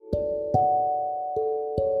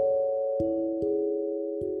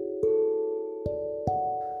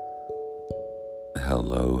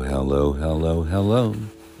Hello.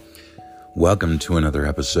 Welcome to another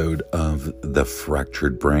episode of The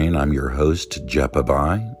Fractured Brain. I'm your host,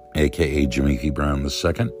 Jepabai, aka Jimmy P. Brown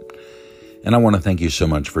II, and I want to thank you so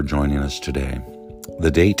much for joining us today.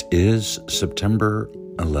 The date is September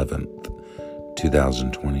 11th,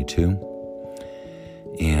 2022,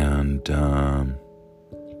 and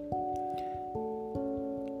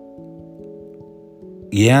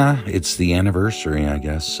it's the anniversary, I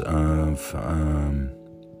guess, of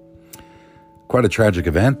quite a tragic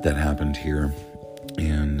event that happened here,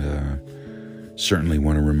 and certainly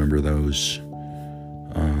want to remember those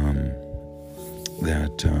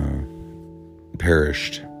that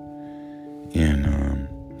perished in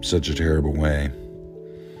such a terrible way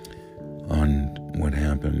on what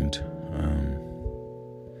happened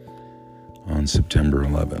on September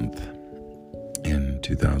 11th in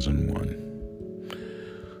 2001.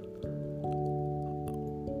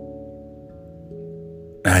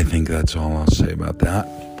 I think that's all I'll say about that.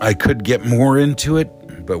 I could get more into it,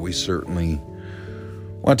 but we certainly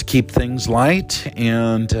want to keep things light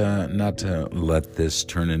and not to let this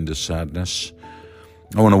turn into sadness.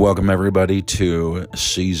 I want to welcome everybody to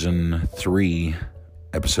Season 3,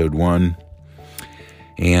 Episode 1.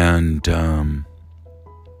 And I'm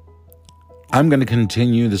going to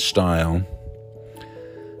continue the style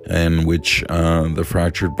in which The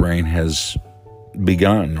Fractured Brain has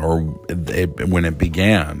begun, or when it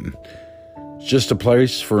began. It's just a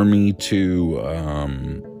place for me to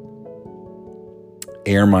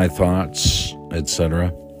air my thoughts,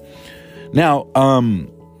 etc. Now,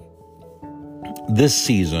 this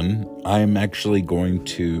season, I'm actually going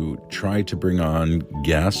to try to bring on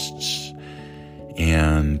guests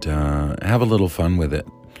and have a little fun with it.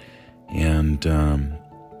 And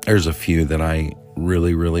there's a few that I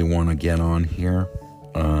really want to get on here.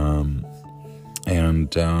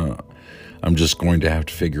 And I'm just going to have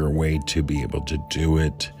to figure a way to be able to do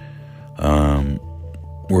it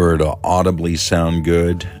where it'll audibly sound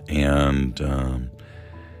good and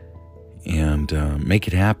make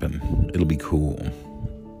it happen. It'll be cool.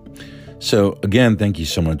 So again, thank you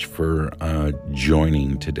so much for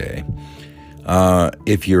joining today.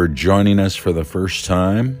 If you're joining us for the first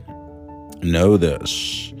time, know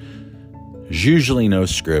this. There's usually no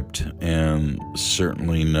script and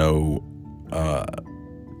certainly no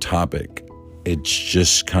topic. It's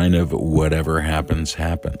just kind of whatever happens.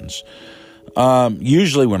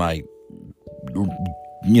 Usually when I,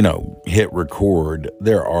 hit record,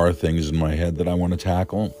 there are things in my head that I want to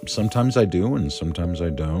tackle. Sometimes I do, and sometimes I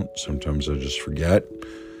don't. Sometimes I just forget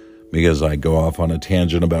because I go off on a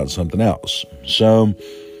tangent about something else. So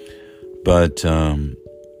that's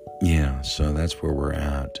where we're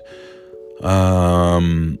at.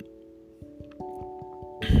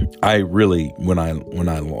 I really, when I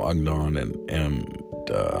logged on and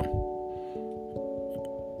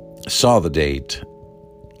saw the date,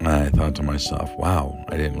 I thought to myself, wow,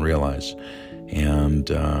 I didn't realize, and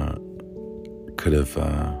could have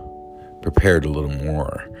prepared a little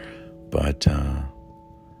more, but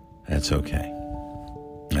that's okay.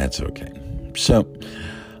 So,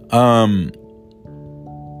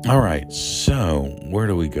 all right, so where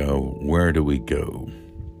do we go?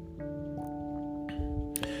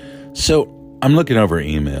 So I'm looking over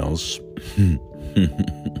emails,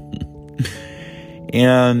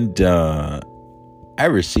 and I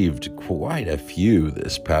received quite a few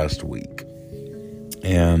this past week.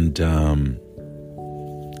 And, I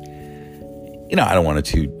don't want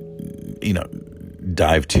to,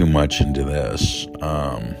 dive too much into this,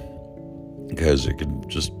 because it could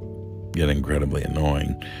just get incredibly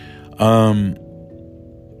annoying.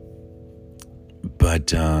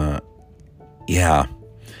 But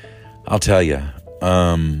I'll tell you,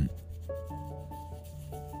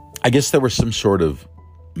 I guess there was some sort of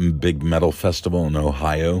big metal festival in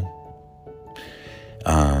Ohio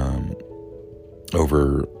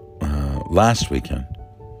over last weekend,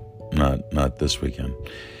 not this weekend,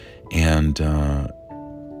 and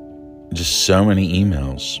just so many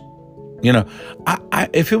emails. I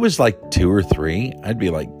if it was like 2 or 3, I'd be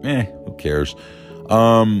like, who cares?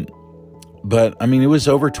 But I mean, it was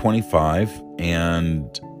over 25,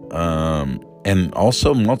 and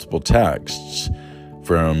also multiple texts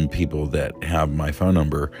from people that have my phone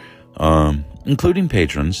number, including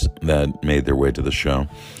patrons that made their way to the show.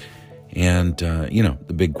 And,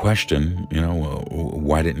 the big question,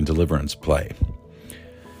 why didn't Deliverance play?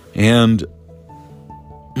 And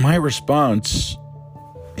my response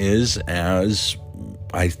is, as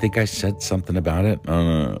I think I said something about it on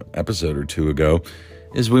an episode or two ago,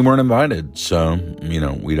 is we weren't invited. So,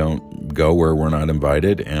 we don't go where we're not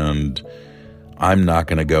invited. And I'm not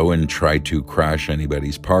going to go and try to crash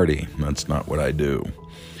anybody's party. That's not what I do.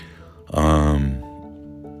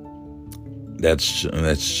 That's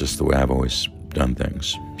just the way I've always done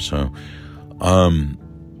things. So,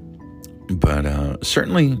 but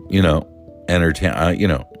certainly,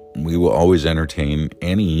 entertain. We will always entertain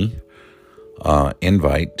any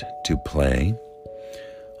invite to play.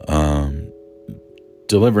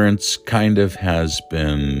 Deliverance kind of has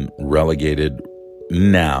been relegated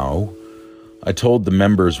now. I told the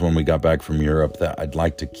members when we got back from Europe that I'd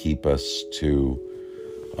like to keep us to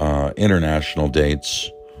international dates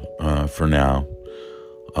for now.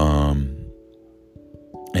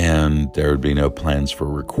 And there would be no plans for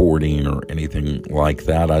recording or anything like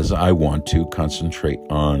that, as I want to concentrate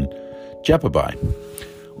on Jepabai.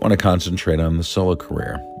 I want to concentrate on the solo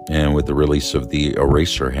career. And with the release of the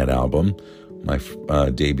Eraserhead album, my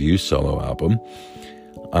debut solo album,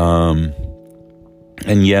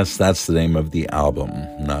 and yes, that's the name of the album,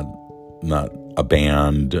 not a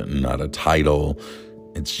band, not a title.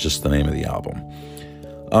 It's just the name of the album.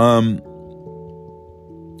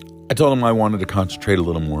 I told him I wanted to concentrate a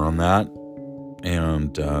little more on that.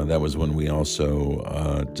 And that was when we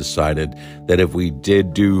also decided that if we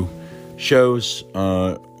did do shows,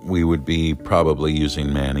 we would be probably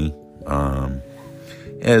using Manny.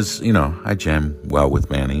 As, I jam well with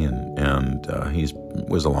Manny, and he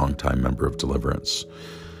was a longtime member of Deliverance.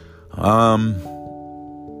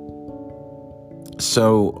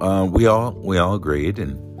 So we all agreed,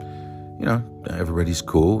 and, everybody's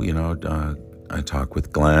cool. I talk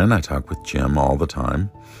with Glenn, I talk with Jim all the time,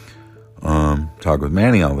 talk with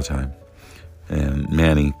Manny all the time, and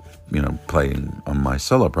Manny, playing on my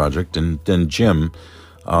solo project, and then Jim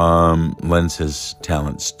lends his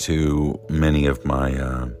talents to many of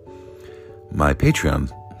my my Patreon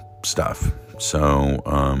stuff. So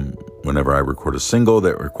whenever I record a single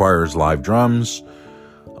that requires live drums,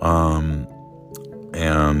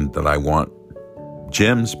 and that I want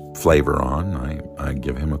Jim's flavor on, I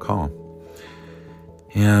give him a call.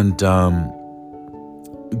 And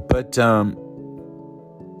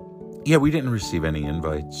yeah, we didn't receive any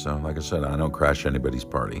invites. So like I said, I don't crash anybody's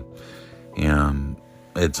party, and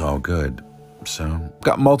it's all good. So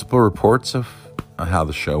got multiple reports of how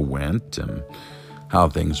the show went and how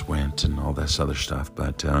things went and all this other stuff.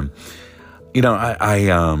 But,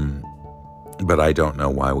 but I don't know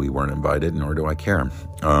why we weren't invited, nor do I care.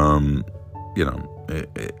 I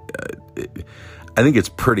think it's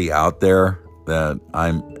pretty out there that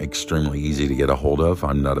I'm extremely easy to get a hold of.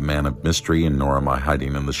 I'm not a man of mystery, and nor am I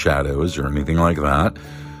hiding in the shadows or anything like that.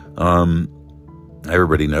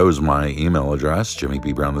 Everybody knows my email address,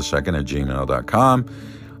 jimmybrown2@gmail.com,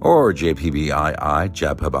 or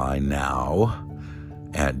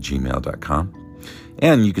jpbinow@gmail.com.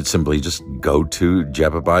 And you could simply just go to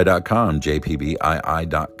jepabai.com,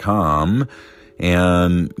 jpbii.com,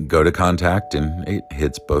 and go to contact, and it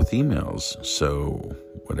hits both emails. So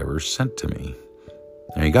whatever's sent to me,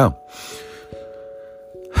 there you go.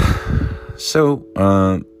 So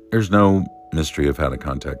there's no mystery of how to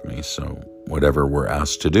contact me. So whatever we're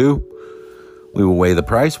asked to do, we will weigh the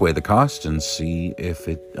price, weigh the cost, and see if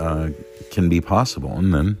it can be possible.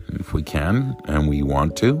 And then if we can and we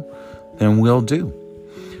want to, then we'll do.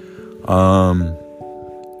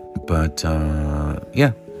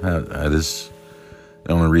 Yeah, that is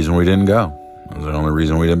the only reason we didn't go. That was the only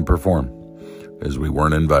reason we didn't perform, is we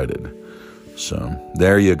weren't invited. So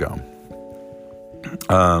there you go.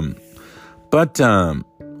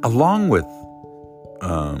 Along with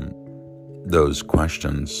those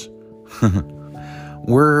questions,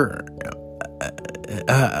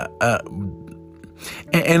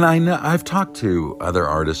 and I know I've talked to other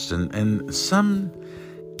artists, and some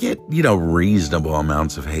get, reasonable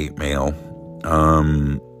amounts of hate mail.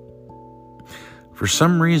 For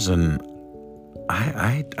some reason,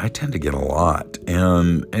 I tend to get a lot,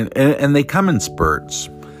 and they come in spurts.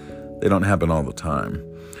 They don't happen all the time,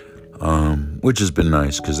 which has been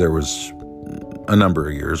nice, because there was a number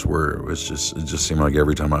of years where it just seemed like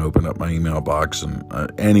every time I opened up my email box, and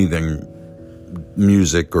anything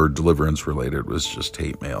music or Deliverance related was just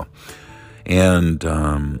hate mail. And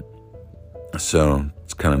so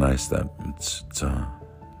it's kind of nice that it's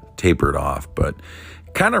tapered off, but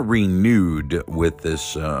kind of renewed with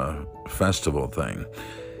this festival thing.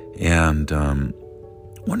 And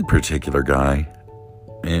one particular guy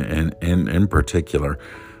in particular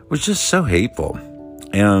was just so hateful.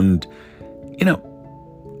 And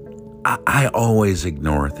I always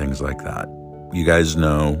ignore things like that. You guys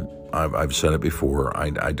know, I've said it before,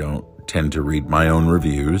 I don't tend to read my own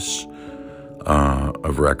reviews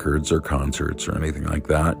of records or concerts or anything like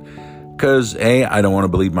that, Because A, I don't want to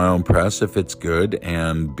believe my own press if it's good,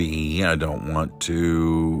 and B, I don't want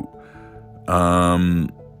to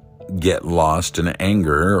get lost in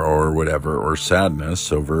anger or whatever, or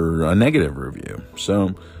sadness over a negative review.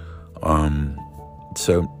 So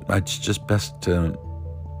it's just best to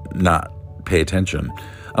not pay attention.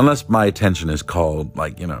 Unless my attention is called,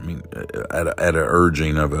 like, you know, I mean, at an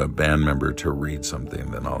urging of a band member to read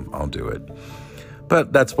something, then I'll do it.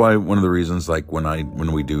 But that's why one of the reasons, like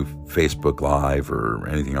when we do Facebook Live or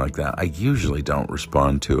anything like that, I usually don't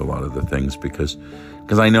respond to a lot of the things because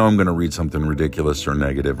I know I'm going to read something ridiculous or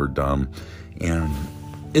negative or dumb, and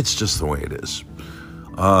it's just the way it is.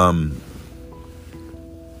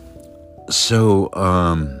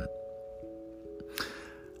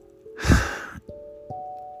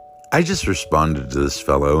 I just responded to this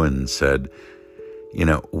fellow and said, you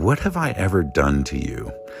know, what have I ever done to you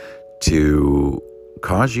to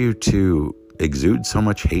cause you to exude so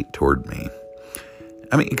much hate toward me?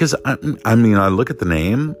 I mean, because I look at the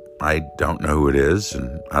name, I don't know who it is,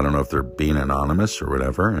 and I don't know if they're being anonymous or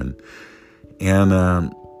whatever,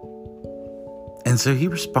 and so he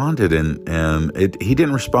responded, and he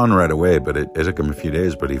didn't respond right away, but it took him a few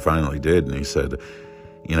days, but he finally did, and he said,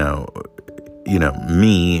 you know,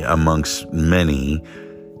 me amongst many,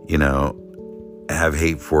 you know, have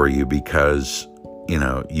hate for you because, you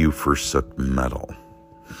know, you forsook metal.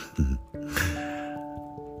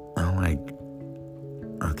 I'm like,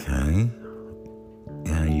 okay.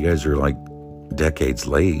 Yeah, you guys are like decades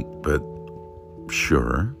late, but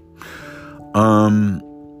sure. And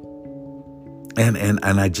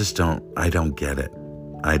I just don't get it.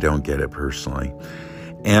 I don't get it personally.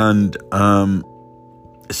 And,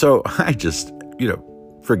 so I just, you know,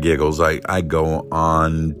 for giggles, I go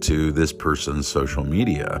on to this person's social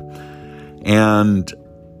media, and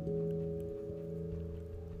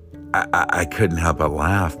I couldn't help but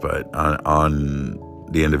laugh, but on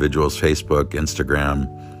the individual's Facebook, Instagram,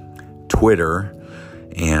 Twitter,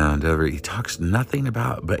 and he talks nothing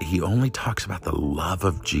about, but he only talks about the love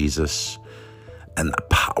of Jesus and the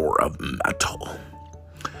power of metal.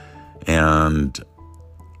 And,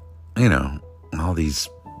 you know, all these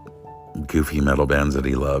goofy metal bands that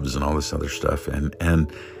he loves and all this other stuff. And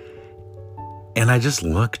I just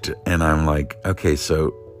looked and I'm like, okay,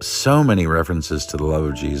 so many references to the love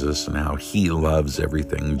of Jesus and how he loves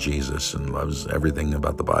everything Jesus and loves everything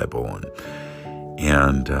about the Bible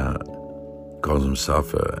and calls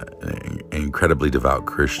himself an incredibly devout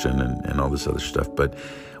Christian and all this other stuff. But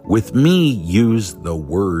with me, use the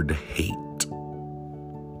word hate.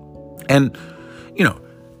 And, you know,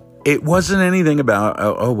 it wasn't anything about,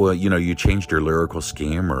 well, you know, you changed your lyrical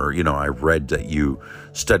scheme, or, you know, I've read that you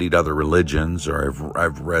studied other religions, or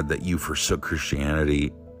I've read that you forsook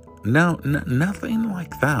Christianity. No, nothing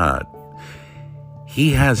like that.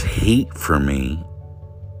 He has hate for me,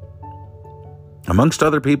 amongst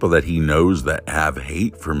other people that he knows that have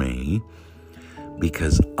hate for me,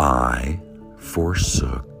 because I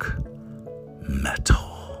forsook metal.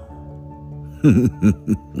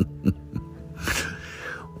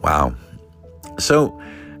 Wow. So,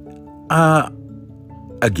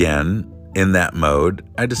 again, in that mode,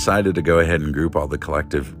 I decided to go ahead and group all the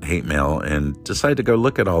collective hate mail and decide to go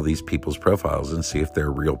look at all these people's profiles and see if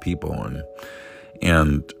they're real people.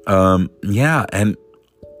 And yeah, and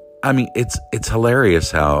I mean, it's hilarious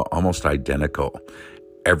how almost identical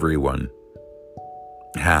everyone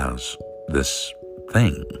has this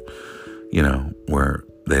thing, you know, where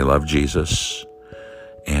they love Jesus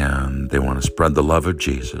and they want to spread the love of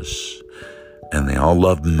Jesus, and they all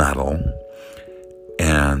love metal,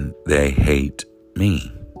 and they hate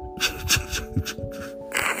me.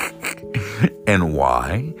 And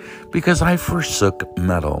why? Because I forsook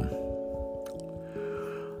metal.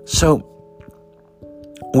 So,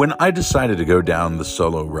 when I decided to go down the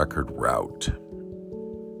solo record route,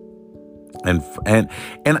 and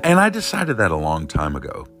I decided that a long time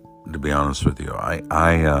ago, to be honest with you,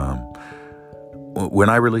 when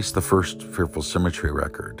I released the first Fearful Symmetry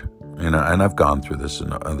record, and I've gone through this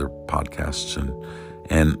in other podcasts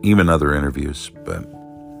and even other interviews, but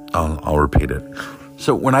I'll repeat it.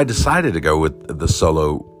 So when I decided to go with the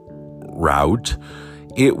solo route,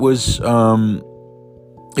 it was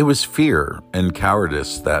fear and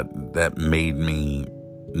cowardice that made me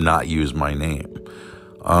not use my name.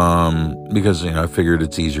 Because, you know, I figured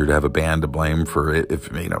it's easier to have a band to blame for it if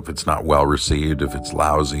it's not well received, if it's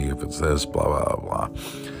lousy, if it's this, blah, blah, blah.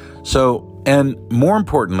 So, and more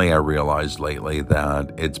importantly, I realized lately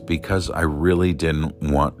that it's because I really didn't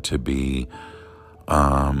want to be,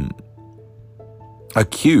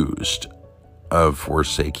 accused of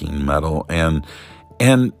forsaking metal. And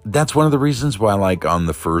And that's one of the reasons why, like, on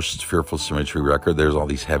the first Fearful Symmetry record, there's all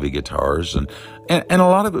these heavy guitars. And a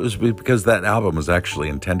lot of it was because that album was actually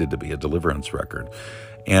intended to be a Deliverance record.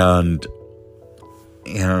 And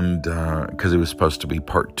because it was supposed to be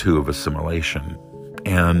part 2 of Assimilation.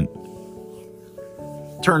 And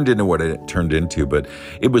turned into what it turned into. But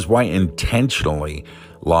it was why intentionally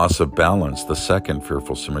Loss of Balance, the second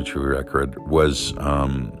Fearful Symmetry record, was,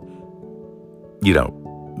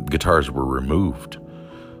 guitars were removed.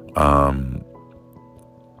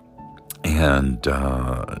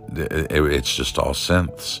 It's just all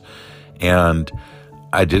synths. And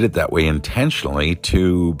I did it that way intentionally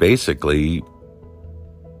to basically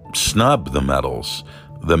snub the metalheads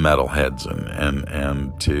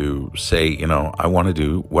and to say, I want to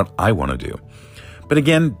do what I want to do. But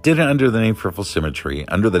again, did it under the name Fearful Symmetry,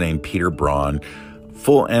 under the name Peter Braun,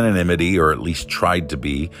 full anonymity, or at least tried to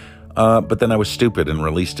be. But then I was stupid and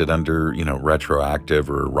released it under, Retroactive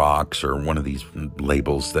or Rocks or one of these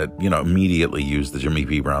labels that, immediately used the Jimmy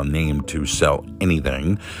B. Brown name to sell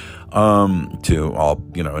anything. To all,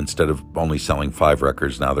 instead of only selling 5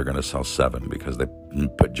 records, now they're going to sell 7 because they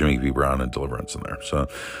put Jimmy B. Brown and Deliverance in there.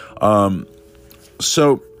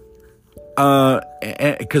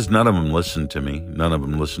 Because none of them listened to me. None of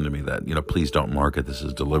them listened to me that, please don't market this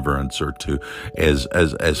as Deliverance or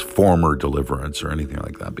as former Deliverance or anything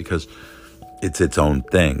like that, because it's its own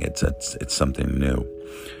thing. It's something new.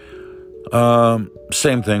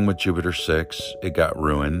 Same thing with Jupiter 6. It got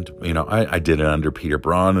ruined. I did it under Peter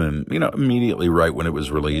Braun, and, immediately right when it was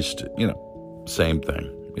released, same thing.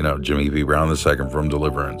 Jimmy B. Brown II from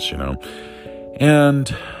Deliverance,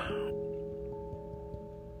 and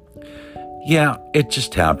yeah, it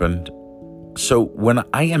just happened. So when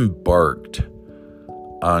I embarked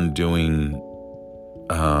on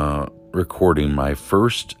recording my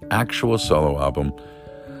first actual solo album,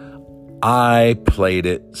 I played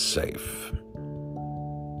it safe.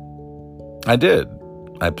 I did.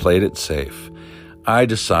 I played it safe. I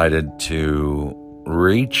decided to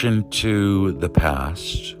reach into the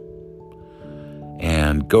past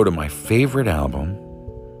and go to my favorite album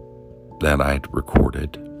that I'd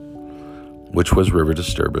recorded, which was River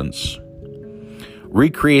Disturbance,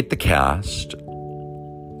 recreate the cast,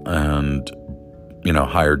 and,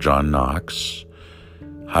 hire John Knox,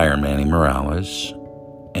 hire Manny Morales,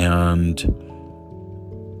 and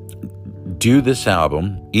do this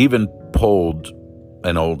album, even pulled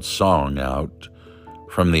an old song out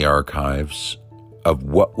from the archives of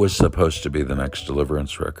what was supposed to be the next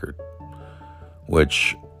Deliverance record,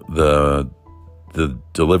 which the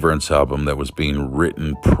Deliverance album that was being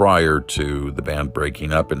written prior to the band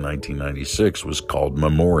breaking up in 1996 was called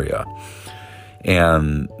Memoria.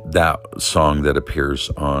 And that song that appears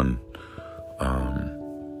on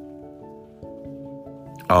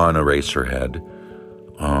Eraserhead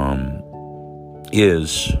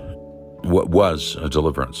is what was a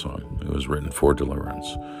Deliverance song. It was written for Deliverance.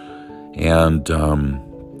 And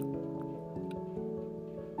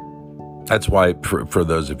that's why, for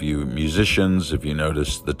those of you musicians, if you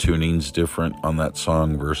notice the tuning's different on that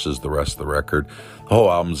song versus the rest of the record, the whole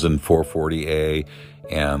album's in 440A,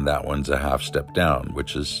 and that one's a half step down,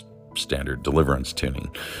 which is standard Deliverance tuning.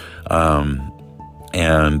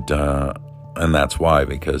 And that's why,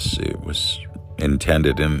 because it was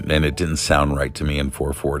intended and it didn't sound right to me in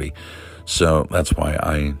 440. So that's why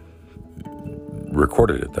I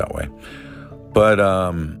recorded it that way. But,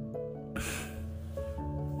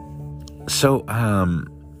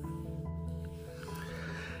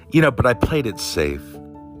 but I played it safe.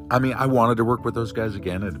 I mean, I wanted to work with those guys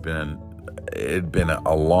again. It'd been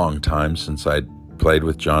a long time since I'd played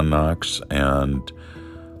with John Knox, and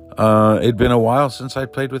it'd been a while since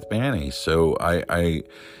I'd played with Manny. So I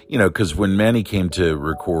because when Manny came to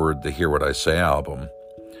record the Hear What I Say album,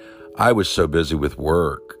 I was so busy with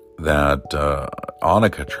work that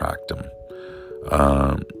Annika tracked him.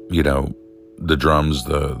 The drums,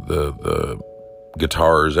 the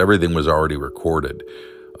guitars, everything was already recorded.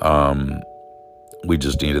 We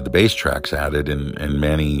just needed the bass tracks added, and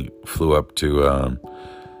Manny flew up to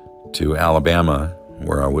Alabama,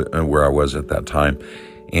 where I was at that time,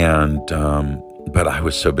 and but I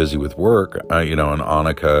was so busy with work, and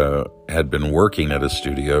Annika had been working at a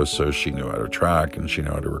studio, so she knew how to track and she knew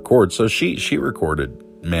how to record, so she recorded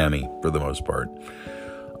Manny for the most part,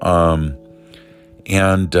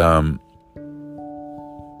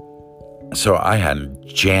 so I hadn't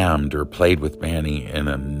jammed or played with Manny in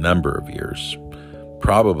a number of years.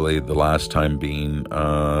 Probably the last time being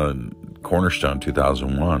Cornerstone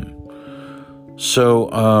 2001. So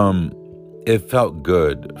it felt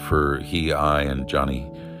good for I, and Johnny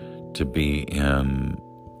to be in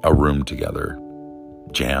a room together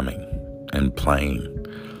jamming and playing.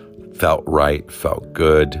 Felt right, felt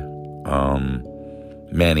good.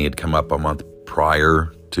 Manny had come up a month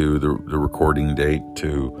prior to the recording date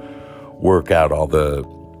to work out all the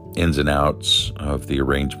ins and outs of the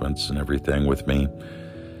arrangements and everything with me.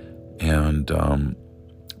 And,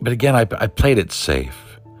 but again, I played it safe.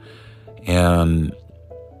 And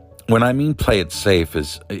when I mean play it safe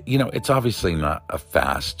is, it's obviously not a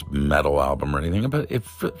fast metal album or anything, but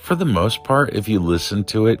for the most part, if you listen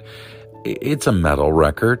to it, it's a metal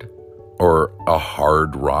record or a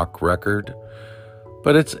hard rock record.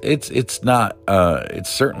 But it's not, it's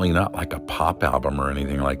certainly not like a pop album or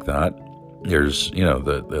anything like that. There's,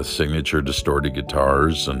 the signature distorted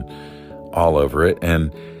guitars and all over it.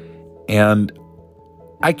 And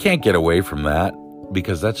I can't get away from that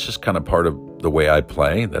because that's just kind of part of the way I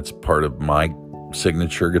play. That's part of my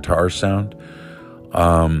signature guitar sound.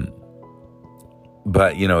 But,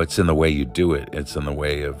 it's in the way you do it. It's in the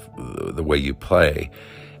way of the way you play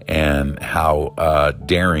and how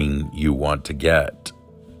daring you want to get.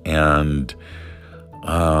 And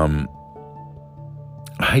I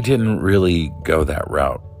didn't really go that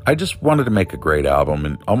route. I just wanted to make a great album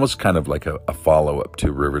and almost kind of like a follow-up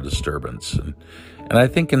to River Disturbance. And I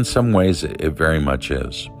think in some ways it very much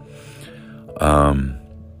is.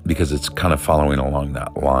 Because it's kind of following along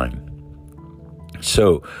that line.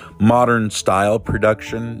 So, modern style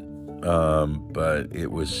production, but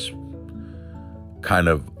it was kind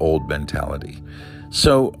of old mentality.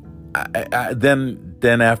 So,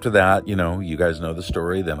 then after that, you guys know the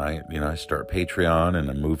story. Then I start Patreon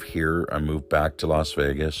and I move here. I move back to Las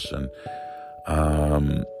Vegas and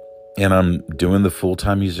I'm doing the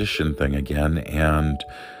full-time musician thing again. And,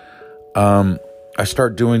 I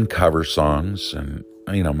start doing cover songs and,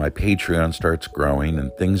 my Patreon starts growing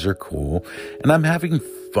and things are cool and I'm having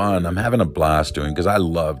fun. I'm having a blast doing, because I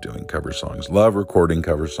love doing cover songs, love recording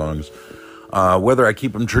cover songs. Whether I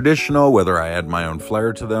keep them traditional, whether I add my own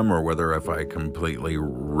flair to them, or whether if I completely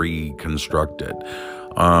reconstruct it.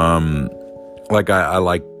 Like I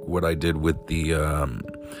like what I did with the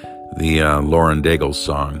Lauren Daigle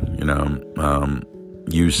song,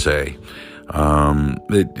 You Say.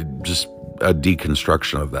 It just a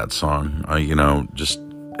deconstruction of that song, just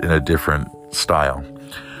in a different style.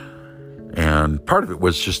 And part of it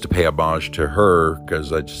was just to pay homage to her,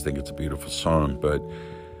 because I just think it's a beautiful song. But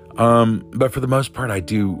for the most part, I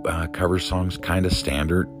do cover songs kind of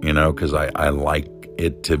standard, because I like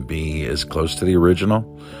it to be as close to the original.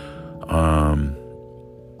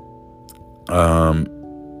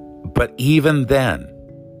 But even then,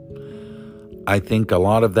 I think a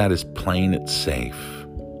lot of that is playing it safe.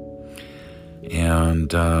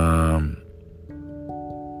 And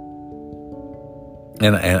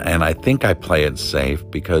I think I play it safe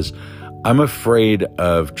because I'm afraid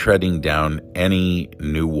of treading down any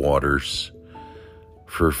new waters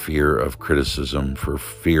for fear of criticism, for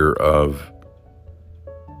fear of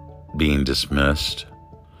being dismissed,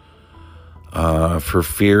 for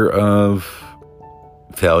fear of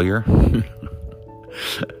failure,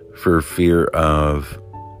 for fear of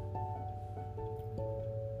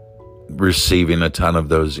receiving a ton of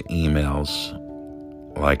those emails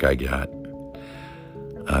like I got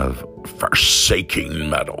of forsaking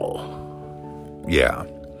metal. Yeah.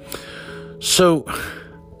 So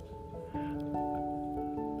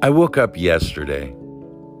I woke up yesterday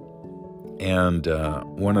and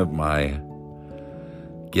one of my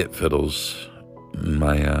Git fiddles,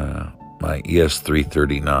 my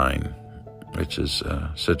ES339, which is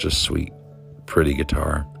such a sweet, pretty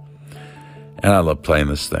guitar. And I love playing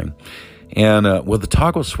this thing. And, the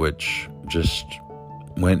toggle switch just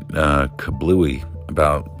went kablooey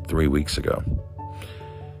about 3 weeks ago.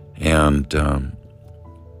 And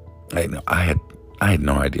I had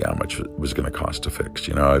no idea how much it was going to cost to fix.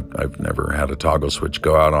 I've never had a toggle switch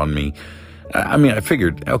go out on me. I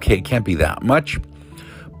figured, okay, it can't be that much.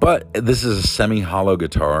 But this is a semi-hollow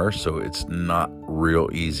guitar, so it's not real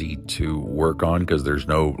easy to work on because there's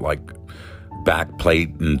no, back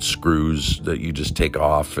plate and screws that you just take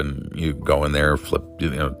off and you go in there, flip,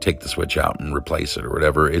 take the switch out and replace it or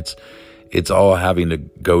whatever. It's all having to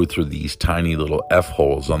go through these tiny little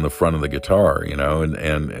F-holes on the front of the guitar,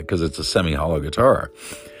 and because it's a semi-hollow guitar.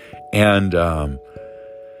 And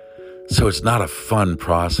so it's not a fun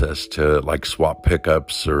process to swap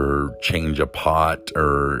pickups or change a pot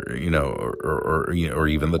or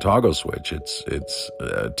even the toggle switch. It's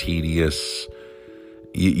tedious.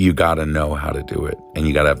 You got to know how to do it, and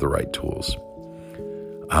you got to have the right tools.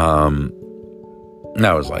 And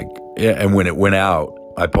I was and when it went out,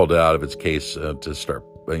 I pulled it out of its case to start,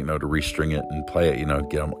 to restring it and play it.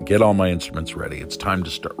 Get all my instruments ready. It's time to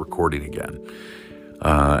start recording again.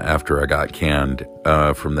 after I got canned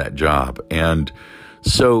from that job. And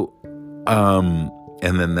so,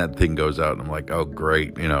 and then that thing goes out, and I'm like, oh,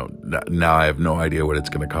 great. Now I have no idea what it's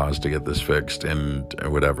going to cost to get this fixed and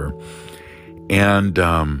whatever. And,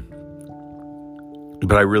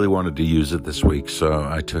 but I really wanted to use it this week, so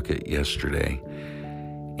I took it yesterday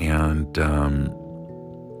and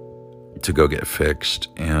to go get fixed.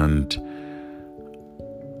 And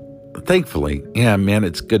thankfully, yeah, man,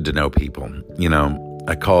 it's good to know people.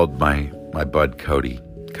 I called my bud Cody,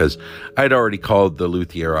 because I'd already called the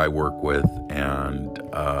luthier I work with, and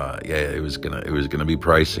it was gonna be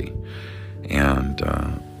pricey, and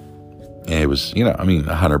it was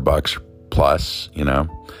 $100 plus,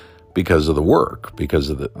 because of the work, because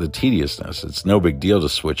of the tediousness. It's no big deal to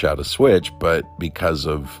switch out a switch, but because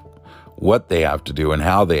of what they have to do and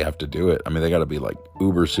how they have to do it, they got to be like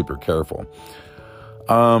uber super careful.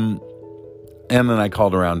 And then I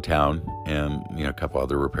called around town and, a couple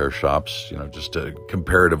other repair shops, just to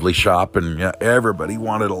comparatively shop. And everybody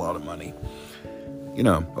wanted a lot of money,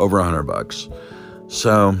 over $100.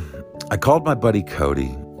 So I called my buddy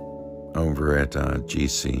Cody over at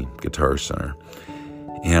GC Guitar Center.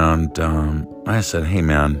 And I said, hey,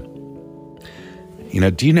 man,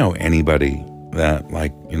 do you know anybody that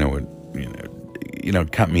would,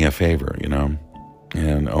 cut me a favor,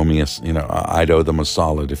 and owe me I'd owe them a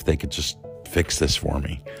solid if they could just fix this for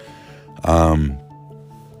me.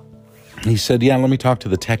 He said, yeah, let me talk to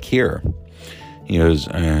the tech here. He goes,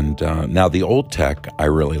 and now the old tech I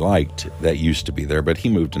really liked that used to be there, but he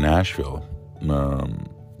moved to Nashville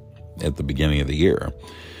at the beginning of the year.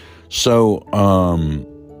 So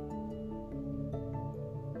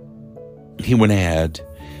he went ahead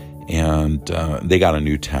and they got a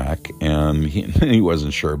new tech, and he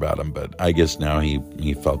wasn't sure about him, but I guess now he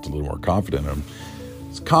felt a little more confident in him.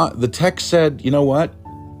 The tech said, you know what?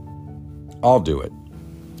 I'll do it.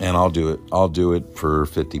 And I'll do it for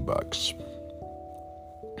 $50.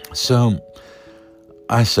 So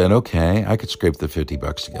I said, okay, I could scrape the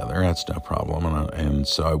 $50 together. That's no problem. And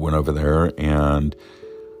so I went over there, and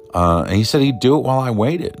he said he'd do it while I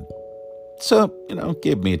waited. So,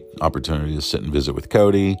 gave me an opportunity to sit and visit with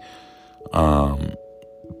Cody,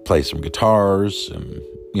 play some guitars, and,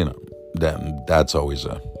 that's always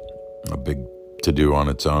a big to do on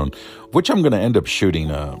its own, which I'm going to end up shooting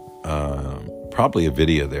probably a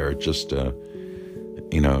video there, just a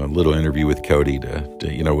little interview with Cody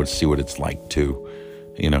to see what it's like to,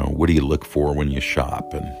 what do you look for when you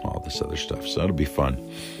shop and all this other stuff. So it'll be fun.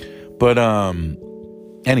 But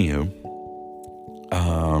anywho,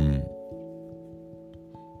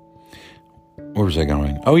 where was I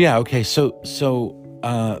going? Oh yeah, okay. So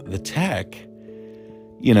the tech,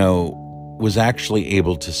 was actually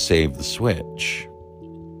able to save the switch.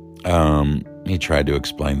 He tried to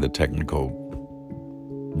explain the technical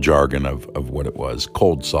jargon of what it was,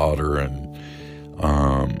 cold solder, and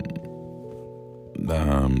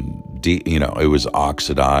it was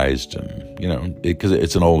oxidized, and because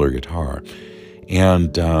it's an older guitar,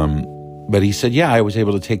 and but he said, yeah, I was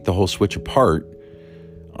able to take the whole switch apart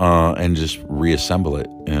and just reassemble it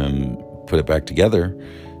and put it back together.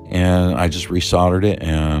 And I just resoldered it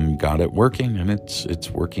and got it working, and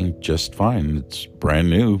it's working just fine. It's brand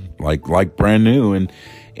new, like brand new. And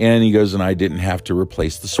he goes, and I didn't have to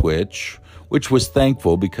replace the switch, which was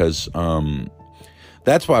thankful, because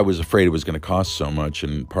that's why I was afraid it was going to cost so much.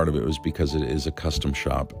 And part of it was because it is a custom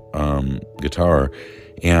shop guitar,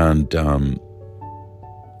 and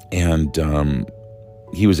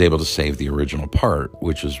he was able to save the original part,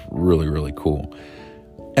 which is really, really cool.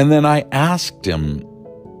 And then I asked him,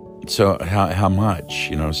 so how much,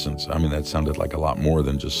 since, that sounded like a lot more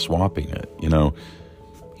than just swapping it,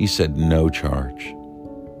 He said, no charge.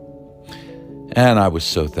 And I was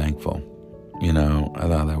so thankful, I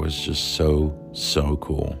thought that was just so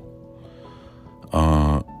cool.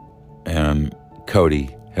 And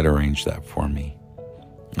Cody had arranged that for me.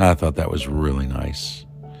 I thought that was really nice.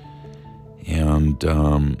 And,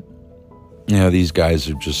 these guys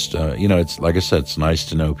are just, it's like I said, it's nice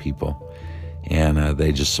to know people. And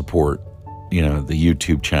they just support, the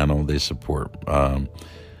YouTube channel. They support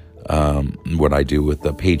what I do with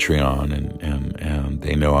the Patreon, and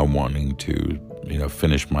they know I'm wanting to,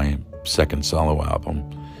 finish my second solo album.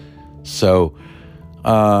 So,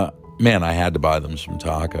 man, I had to buy them some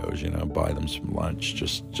tacos, buy them some lunch,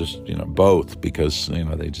 just both, because,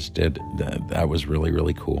 they just did. That was really,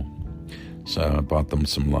 really cool. So I bought them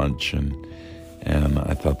some lunch, and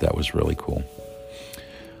I thought that was really cool.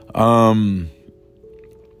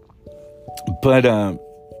 But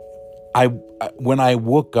when I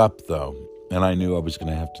woke up, though, and I knew I was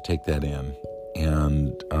going to have to take that in,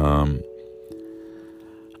 and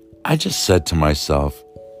I just said to myself,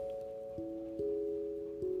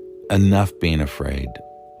 enough being afraid.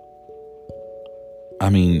 I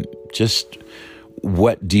mean, just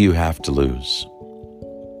what do you have to lose?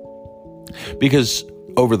 Because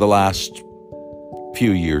over the last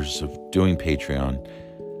few years of doing Patreon,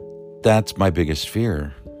 that's my biggest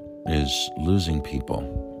fear, is losing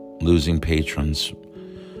people, losing patrons,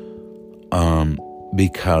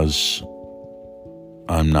 because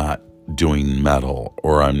I'm not doing metal,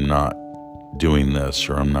 or I'm not doing this,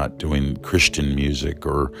 or I'm not doing Christian music,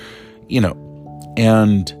 or,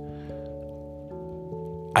 and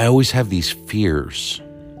I always have these fears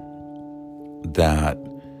that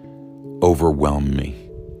overwhelm me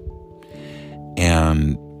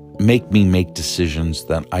and make me make decisions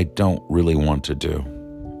that I don't really want to do.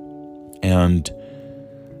 And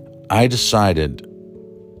I decided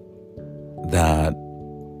that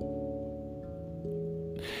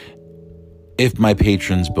if my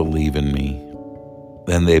patrons believe in me,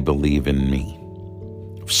 then they believe in me.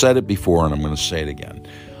 I've said it before, and I'm going to say it again.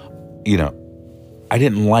 I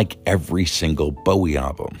didn't like every single Bowie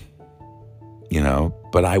album,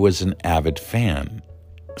 but I was an avid fan,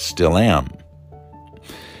 still am.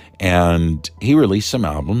 And he released some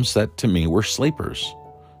albums that to me were sleepers,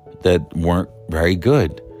 that weren't very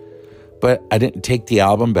good. But I didn't take the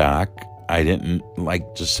album back. I didn't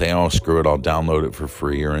just say, oh, screw it, I'll download it for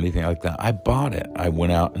free or anything like that. I bought it. I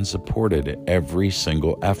went out and supported it, every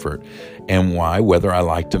single effort. And why? Whether I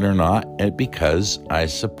liked it or not, because I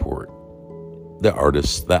support the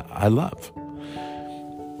artists that I love.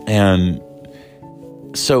 And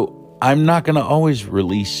so I'm not going to always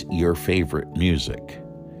release your favorite music,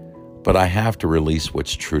 but I have to release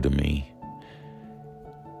what's true to me.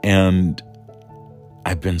 And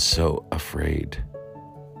I've been so afraid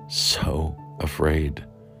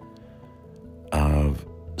of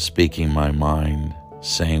speaking my mind,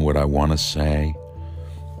 saying what I want to say,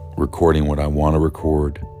 recording what I want to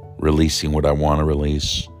record, releasing what I want to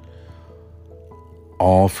release,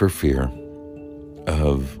 all for fear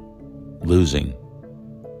of losing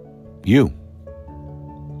you,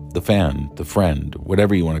 the fan, the friend,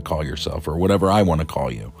 whatever you want to call yourself, or whatever I want to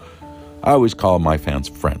call you. I always call my fans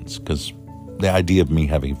friends, because the idea of me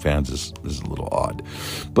having fans is a little odd.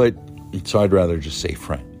 But so I'd rather just say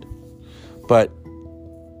friend. But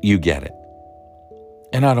you get it.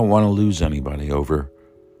 And I don't want to lose anybody over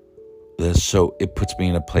this. So it puts me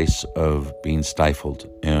in a place of being stifled,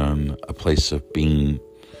 and a place of being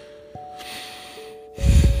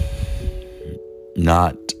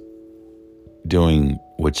not doing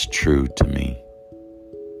what's true to me.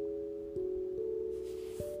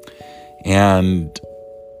 And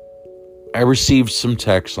I received some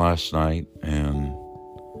texts last night, and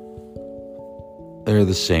they're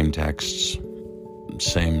the same texts,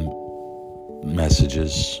 same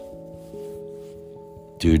messages.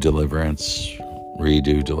 Do deliverance,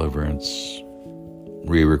 redo deliverance,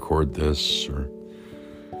 re-record this, or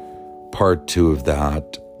part 2 of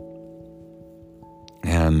that.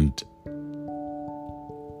 And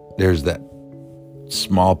there's that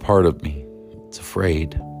small part of me that's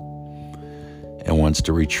afraid and wants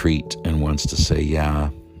to retreat and wants to say, yeah,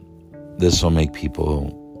 this will make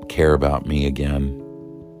people care about me again.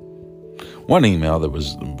 One email that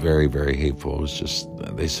was very, very hateful was just,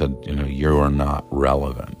 they said, you are not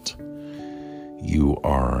relevant. You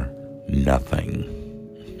are nothing.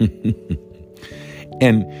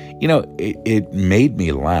 And, it made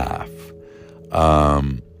me laugh.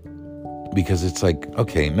 Because it's like,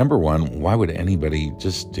 okay, number one, why would anybody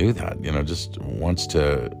just do that? Just wants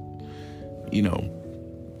to,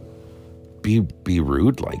 be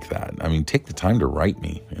rude like that. I mean, take the time to write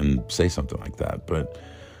me and say something like that. But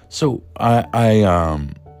so I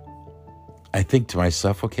think to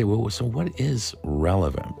myself, okay, well, so what is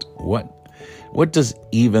relevant? What does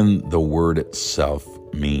even the word itself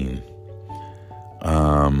mean?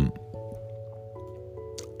 And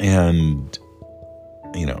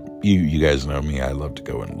you guys know me. I love to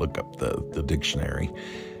go and look up the dictionary.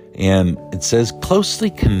 And it says closely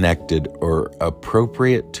connected or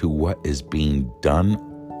appropriate to what is being done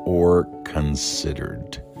or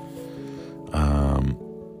considered.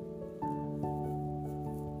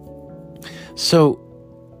 So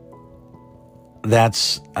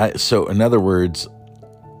in other words,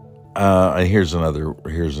 here's another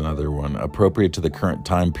one. Appropriate to the current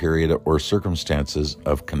time period or circumstances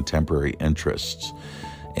of contemporary interests.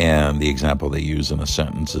 And the example they use in a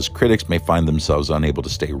sentence is, critics may find themselves unable to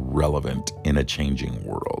stay relevant in a changing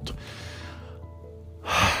world.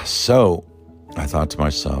 So I thought to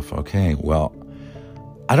myself, okay, well,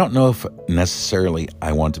 I don't know if necessarily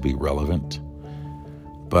I want to be relevant,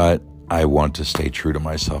 but I want to stay true to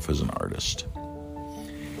myself as an artist.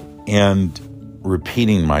 And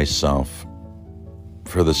repeating myself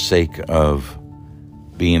for the sake of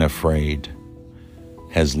being afraid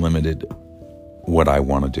has limited what I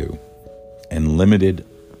want to do and limited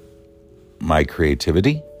my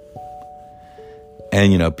creativity.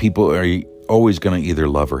 And, people are always going to either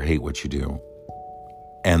love or hate what you do.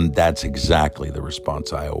 And that's exactly the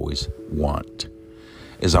response I always want.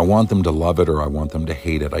 Is I want them to love it or I want them to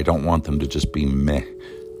hate it. I don't want them to just be meh,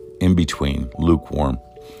 in between, lukewarm.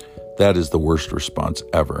 That is the worst response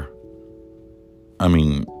ever. I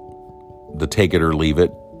mean, the take it or leave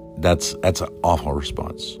it, that's an awful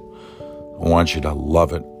response. I want you to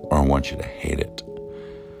love it or I want you to hate it.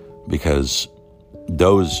 Because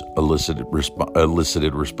those elicited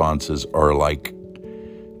responses are like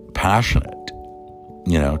passionate.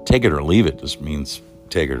 Take it or leave it just means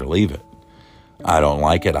take it or leave it. I don't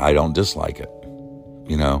like it. I don't dislike it.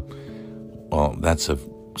 Well, that's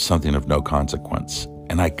something of no consequence.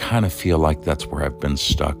 And I kind of feel like that's where I've been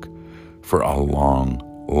stuck for a long,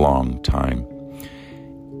 long time.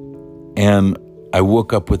 And I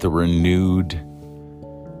woke up with a renewed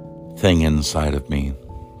thing inside of me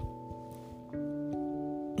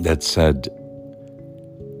that said,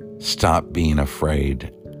 stop being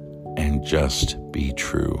afraid and just be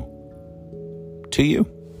true to you.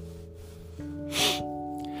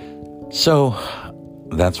 So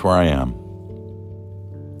that's where I am.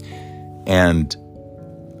 And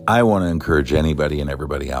I want to encourage anybody and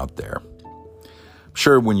everybody out there. I'm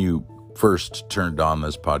sure when you first turned on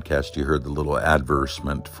this podcast, you heard the little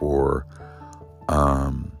advertisement for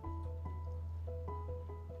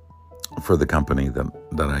the company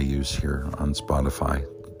that I use here on Spotify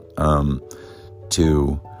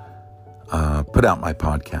to put out my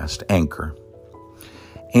podcast, Anchor.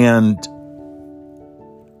 And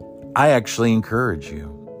I actually encourage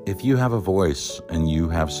you, if you have a voice and you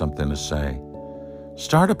have something to say,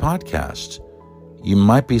 start a podcast. You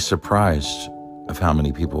might be surprised of how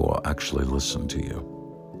many people will actually listen to you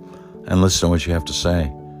and listen to what you have to say.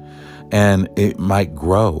 And it might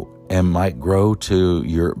grow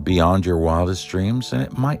to beyond your wildest dreams, and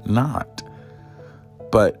it might not.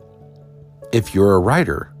 But if you're a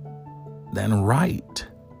writer, then write.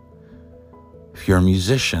 If you're a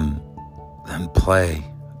musician, then play.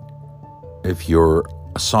 If you're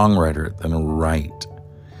a songwriter, then write.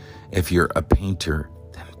 If you're a painter,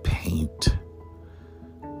 then paint.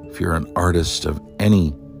 If you're an artist of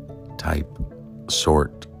any type,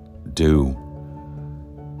 sort, do.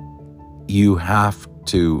 You have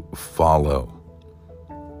to follow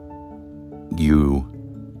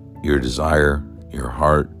your desire, your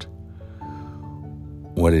heart,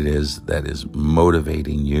 what it is that is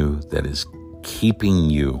motivating you, that is keeping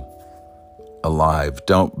you alive.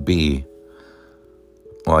 Don't be,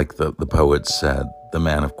 like the poet said, the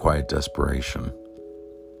man of quiet desperation.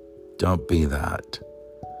 Don't be that.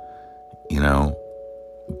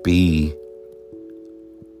 Be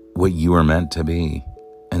what you are meant to be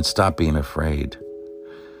and stop being afraid.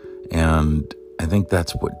 And I think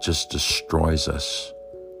that's what just destroys us.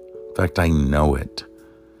 In fact, I know it.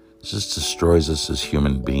 It just destroys us as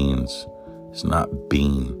human beings. It's not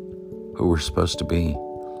being who we're supposed to be,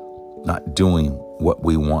 not doing what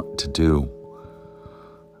we want to do.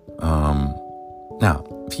 Now,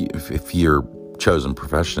 if your chosen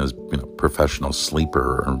profession is, professional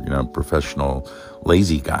sleeper or, professional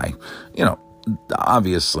lazy guy,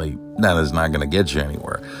 obviously that is not going to get you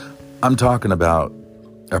anywhere. I'm talking about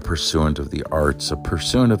a pursuant of the arts, a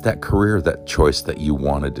pursuant of that career, that choice that you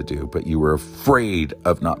wanted to do, but you were afraid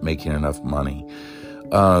of not making enough money.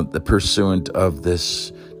 The pursuant of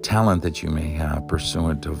this talent that you may have,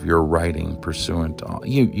 pursuant of your writing, pursuant,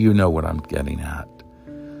 you know what I'm getting at.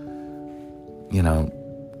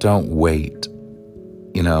 Don't wait.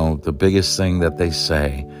 The biggest thing that they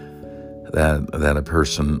say that a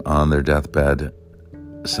person on their deathbed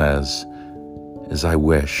says is, I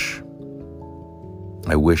wish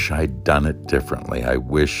I'd done it differently. I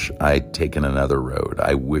wish I'd taken another road.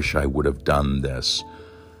 I wish I would have done this.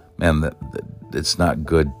 Man, it's not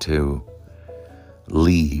good to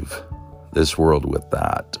leave this world with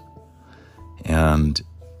that. And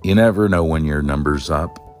you never know when your number's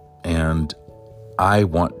up. And I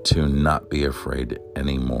want to not be afraid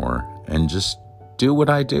anymore and just do what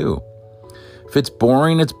I do. If it's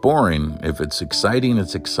boring, it's boring. If it's exciting,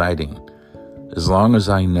 it's exciting. As long as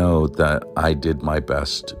I know that I did my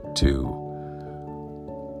best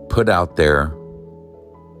to put out there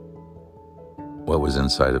what was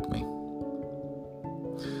inside of me.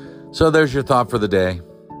 So there's your thought for the day.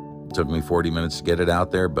 It took me 40 minutes to get it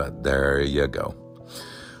out there, but there you go.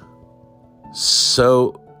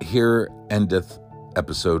 So here endeth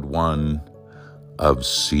episode 1 of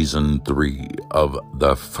season 3 of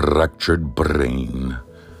The Fractured Brain.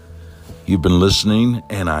 You've been listening,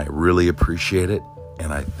 and I really appreciate it.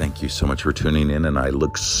 And I thank you so much for tuning in, and I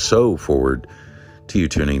look so forward to you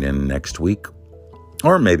tuning in next week,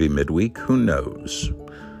 or maybe midweek, who knows.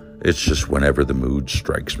 It's just whenever the mood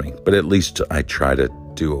strikes me. But at least I try to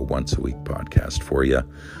do a once-a-week podcast for you.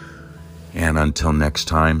 And until next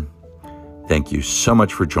time, thank you so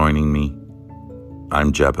much for joining me.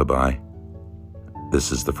 I'm Jebabai.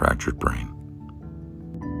 This is The Fractured Brain.